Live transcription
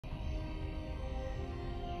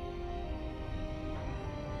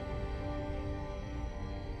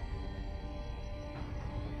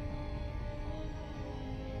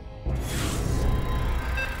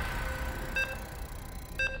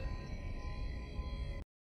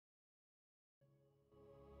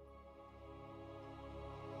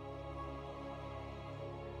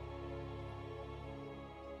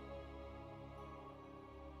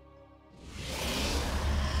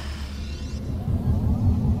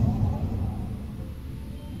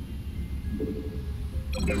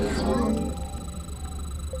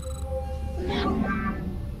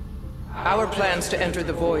Our plans to enter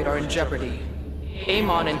the Void are in jeopardy.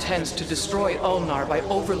 Amon intends to destroy Ulnar by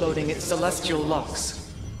overloading its celestial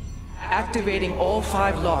locks. Activating all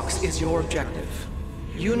 5 locks is your objective.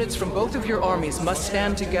 Units from both of your armies must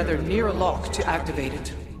stand together near a lock to activate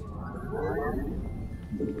it.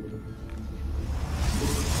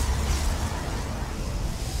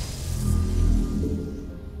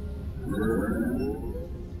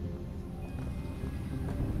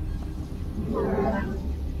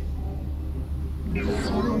 You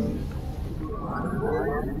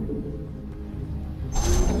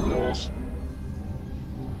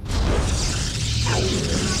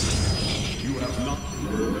have not...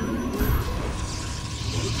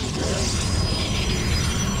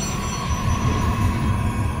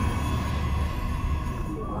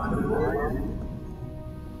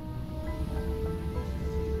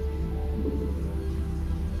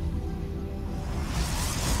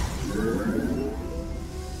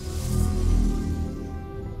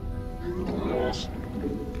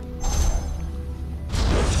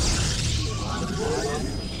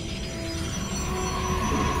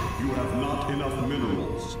 enough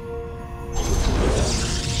minerals.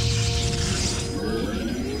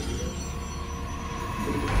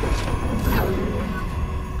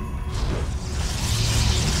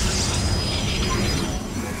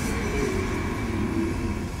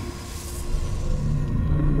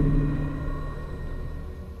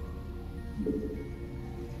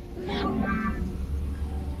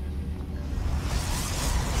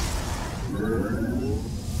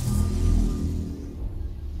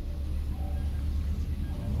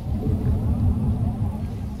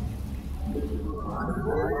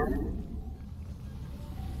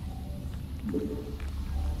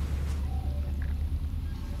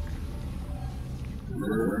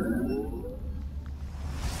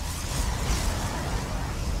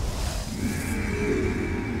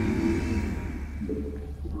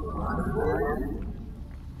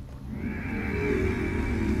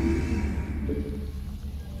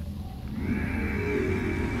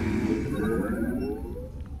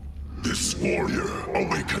 This warrior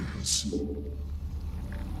awakens.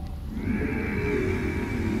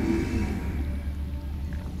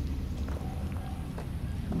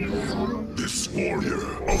 This warrior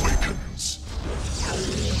awakens.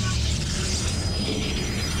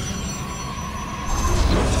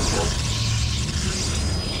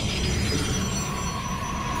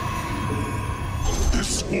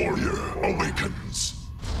 This warrior awakens.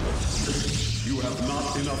 You have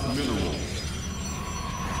not enough minerals.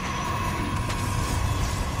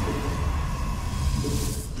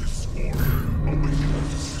 This warrior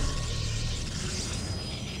awakens.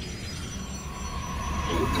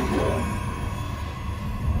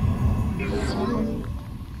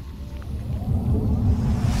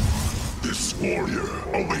 This warrior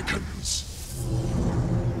awakens.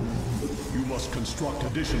 You must construct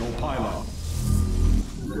additional pylons.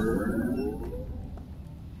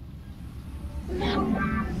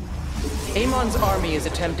 Amon's army is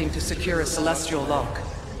attempting to secure a celestial lock.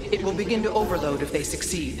 It will begin to overload if they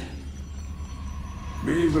succeed.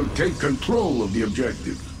 We will take control of the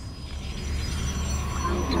objective.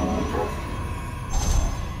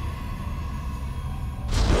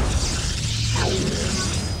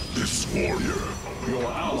 This warrior. Your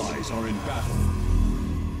allies are in battle.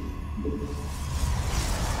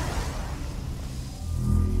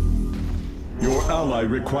 Your ally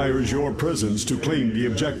requires your presence to claim the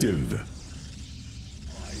objective.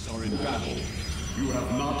 Allies are in battle. You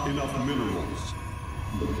have not enough minerals.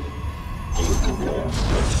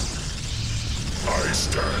 I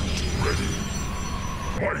stand ready.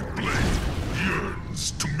 My blade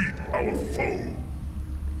yearns to meet our foe.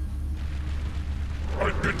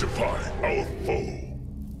 Identify our foe.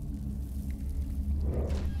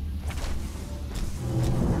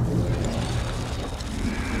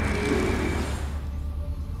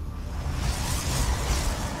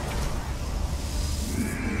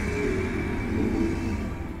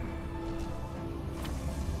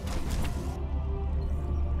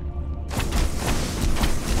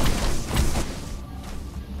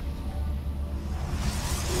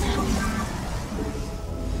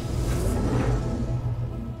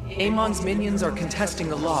 Amon's minions are contesting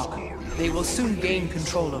the lock. They will soon gain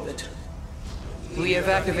control of it. We have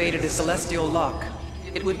activated a celestial lock.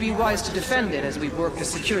 It would be wise to defend it as we work to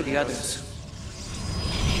secure the others.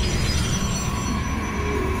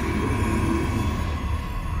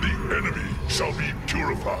 The enemy shall be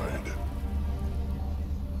purified.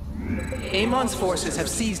 Amon's forces have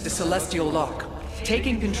seized the celestial lock.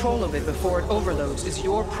 Taking control of it before it overloads is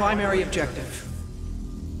your primary objective.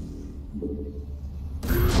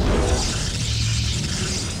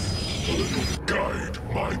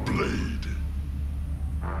 blade.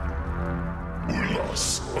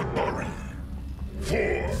 Ulas Atari.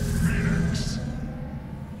 For Phoenix.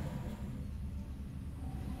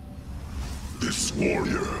 This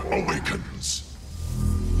warrior awakens.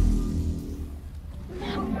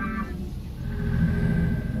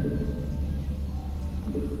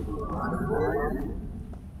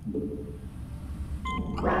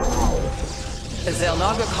 The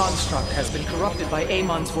Zelnaga construct has been corrupted by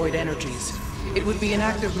Amon's void energies. It would be an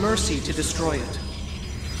act of mercy to destroy it.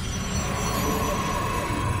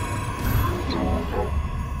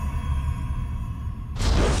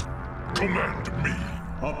 Command me.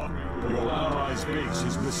 Upgrade. Your allies' base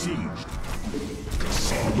is besieged.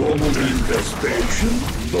 Double the infestation,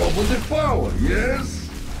 double the power, yes?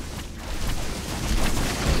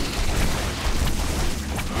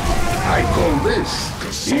 I call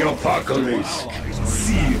this the apocalypse.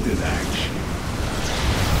 Sealed in action.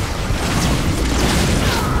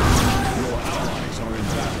 Your allies are in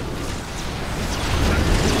battle.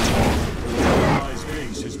 Your allies'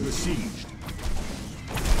 base is besieged.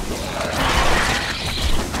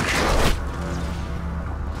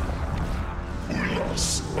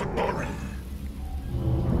 Ulas Atari.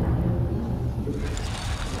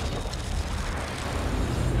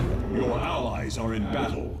 Your allies are in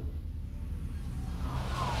battle.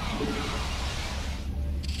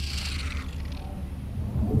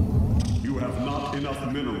 You have not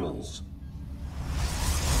enough minerals.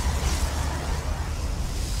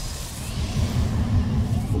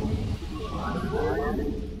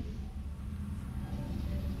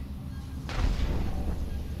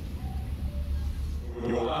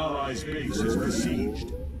 Your allies' base is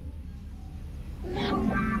besieged.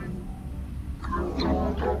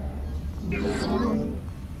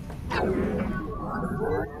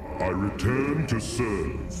 I return to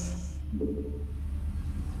serve.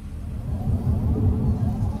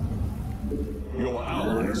 Your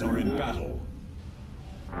allies are in battle.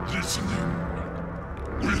 Listening.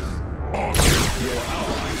 With honor. Your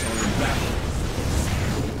allies are in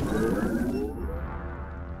battle.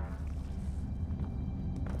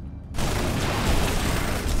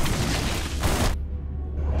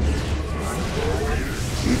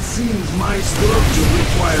 It seems my structure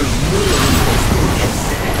requires more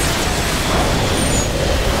infrastructure.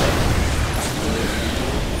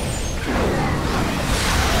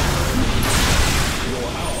 Your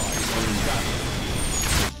allies are in battle.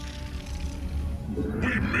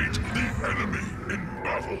 We meet the enemy in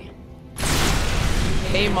battle.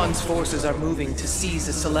 Amon's forces are moving to seize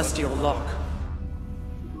a celestial lock.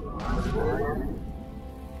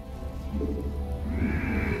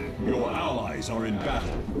 Your allies are in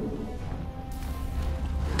battle.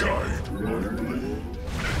 Guide my blade.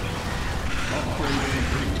 Upgrade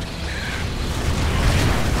complete.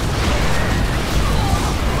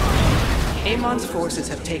 Amon's forces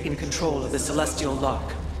have taken control of the celestial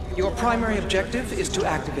lock. Your primary objective is to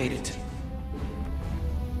activate it.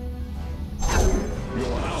 Your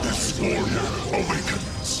allies This warrior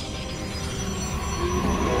awakens.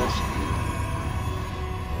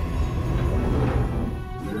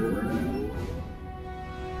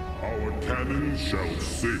 Our cannon shall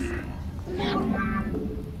sing.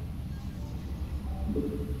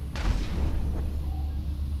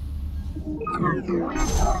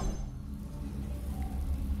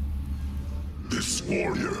 This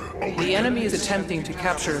warrior awakens. The enemy is attempting to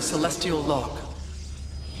capture a celestial lock.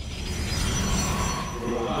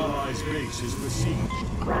 Your allies' base is besieged.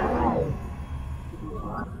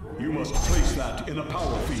 You must place that in a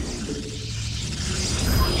power field.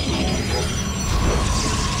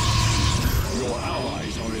 Your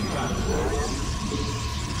allies are in battle.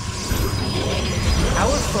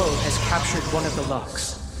 Our foe has captured one of the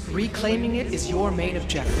locks. Reclaiming it is your main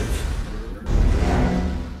objective.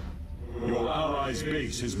 Your allies'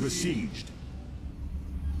 base is besieged.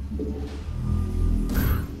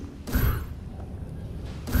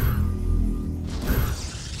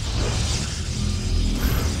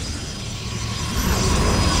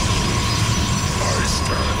 I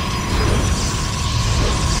stand.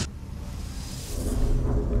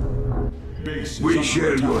 Base is We under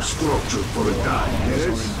share attack. your structure for a time, Allies are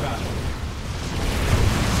in yes? battle.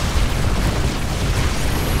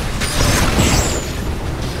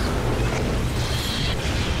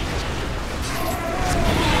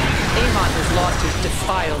 Amon has lost his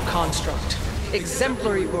defiled construct.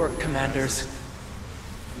 Exemplary work, commanders.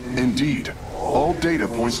 Indeed. All data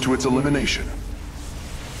points to its elimination.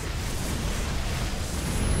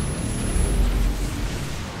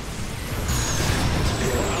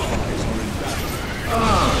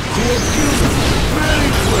 Very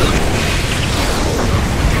clever.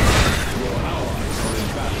 Your allies are in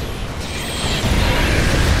battle.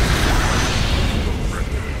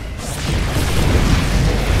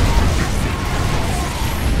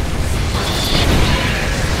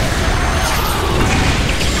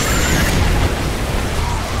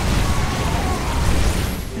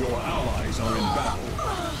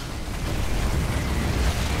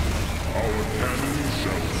 Our cannon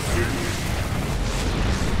shall sing.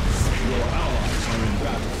 Your allies are in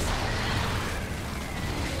battle.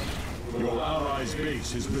 Your allies'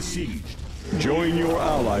 base is besieged. Join your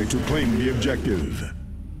ally to claim the objective.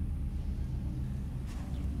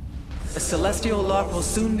 The Celestial Lock will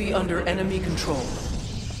soon be under enemy control.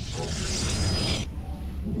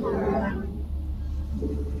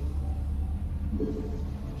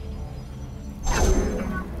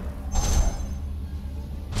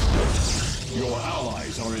 Your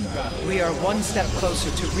allies are in battle. We are one step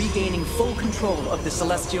closer to regaining full control of the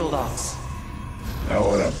Celestial Locks.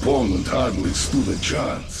 Our opponent hardly stood a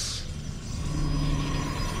chance.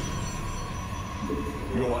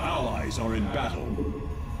 Your allies are in battle.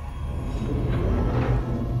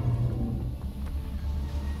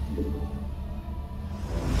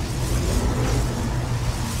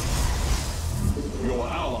 Your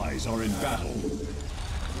allies are in battle.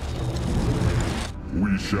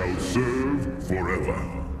 We shall serve forever.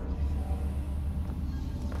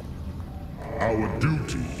 Our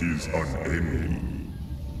duty is unending.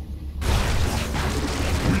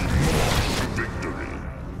 We march to victory.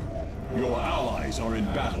 Your allies are in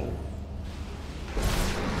battle.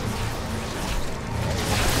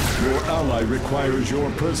 Your ally requires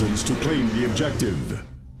your presence to claim the objective.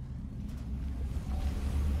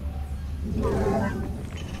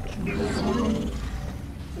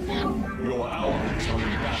 Your allies are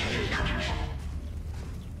in battle.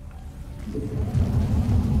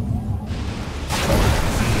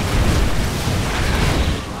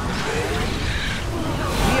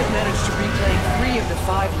 We have managed to reclaim 3 of the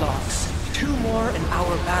 5 locks. 2 more and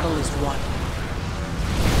our battle is won.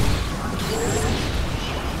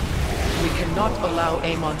 We cannot allow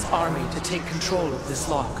Amon's army to take control of this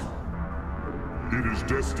lock. It is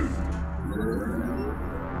destined.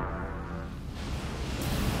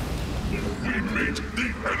 We meet the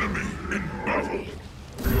enemy in battle.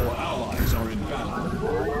 Your allies are in battle.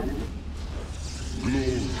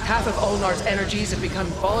 Half of Ulnar's energies have become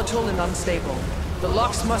volatile and unstable. The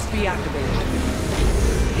locks must be activated.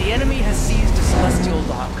 The enemy has seized a celestial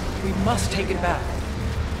lock. We must take it back.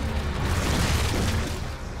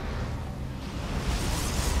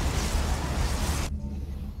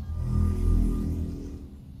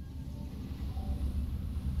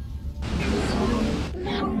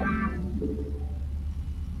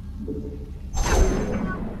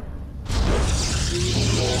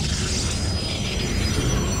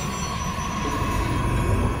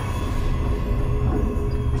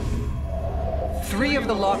 Three of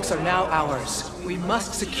the locks are now ours. We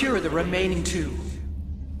must secure the remaining 2.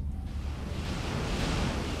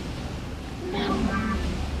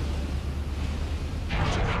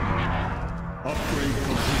 Upgrade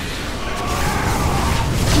complete.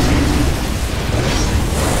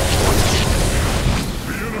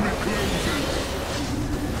 The enemy claims it.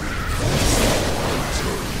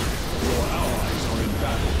 Your allies are in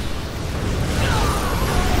battle.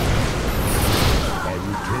 I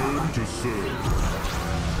return to serve.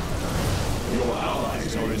 Your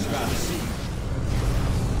allies are in battle.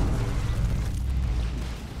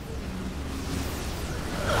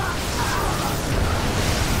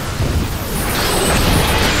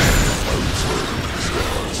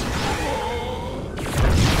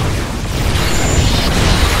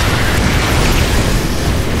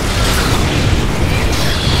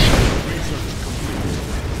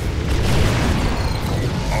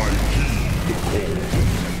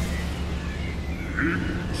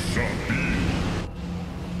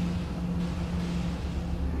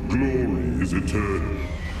 Glory is eternal.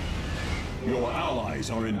 Your allies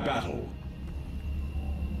are in battle.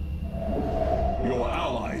 Your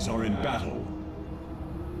allies are in battle.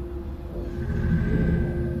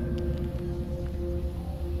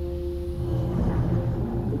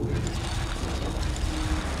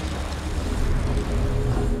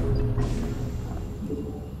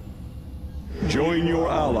 Join your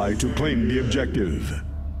ally to claim the objective.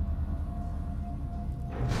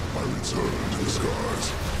 I return to the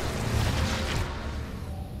skies.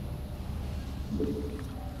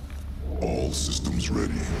 All systems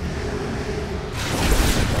ready.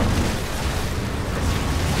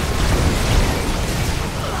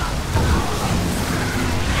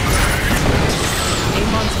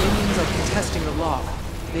 Amon's minions are contesting the lock.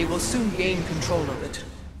 They will soon gain control of it.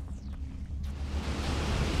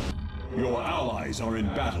 Your allies are in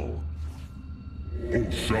battle.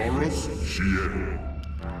 Osharas Shien.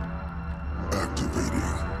 Activating.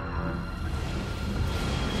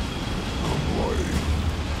 Complying.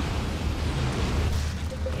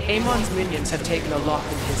 Amon's minions have taken a lock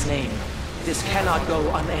in his name. This cannot go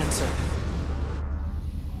unanswered.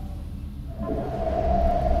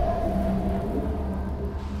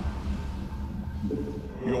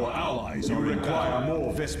 You require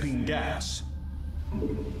more Vespene gas. 3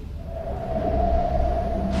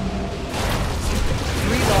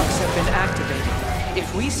 locks have been activated.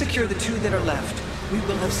 If we secure the 2 that are left, we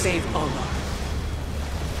will have saved Ulnar.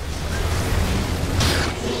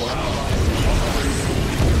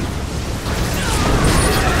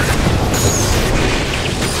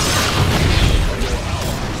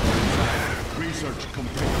 Research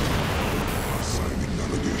complete. Assigning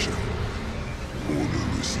navigation. Order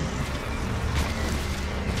received.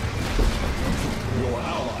 Your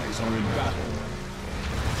allies are in battle.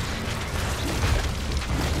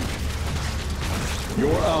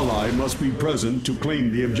 Your ally must be present to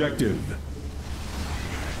claim the objective.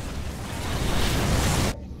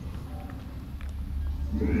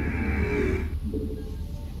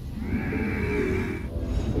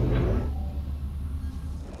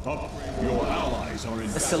 Your allies are in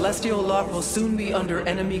The battle. Celestial Lock will soon be under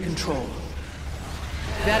enemy control.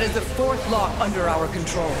 That is the 4th lock under our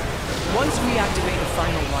control. Once we activate the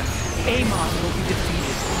final one, Amon will be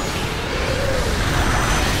defeated.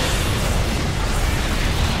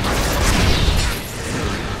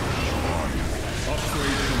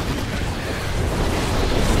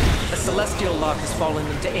 A Celestial Lock has fallen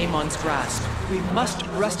into Amon's grasp. We must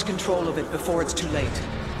wrest control of it before it's too late.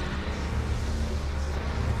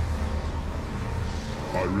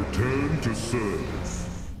 I return to serve.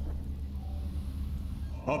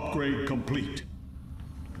 Upgrade complete.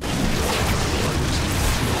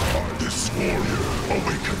 This warrior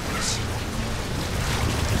awakens.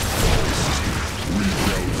 We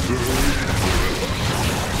shall serve forever.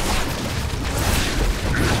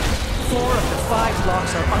 4 of the 5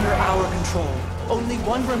 locks are under our control. Only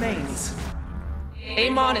 1 remains.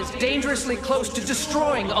 Amon is dangerously close to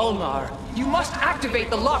destroying Ulnar. You must activate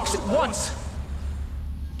the locks at once.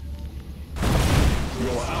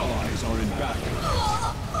 Your allies are in battle.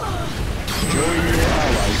 Join your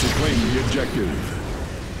ally to claim the objective.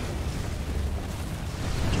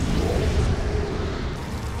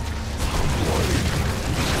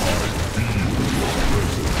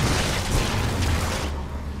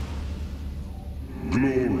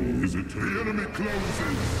 Glory is it? The enemy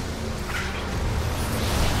closes.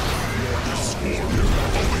 This warrior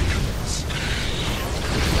awakens.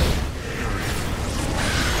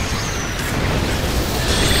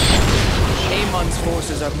 Amon's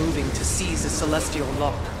forces are moving to seize the Celestial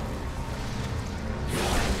Lock.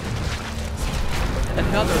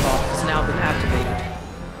 Another lock has now been activated.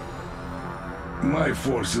 My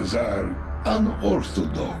forces are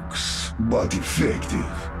unorthodox, but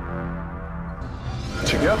effective.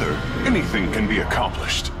 Together, anything can be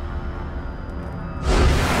accomplished.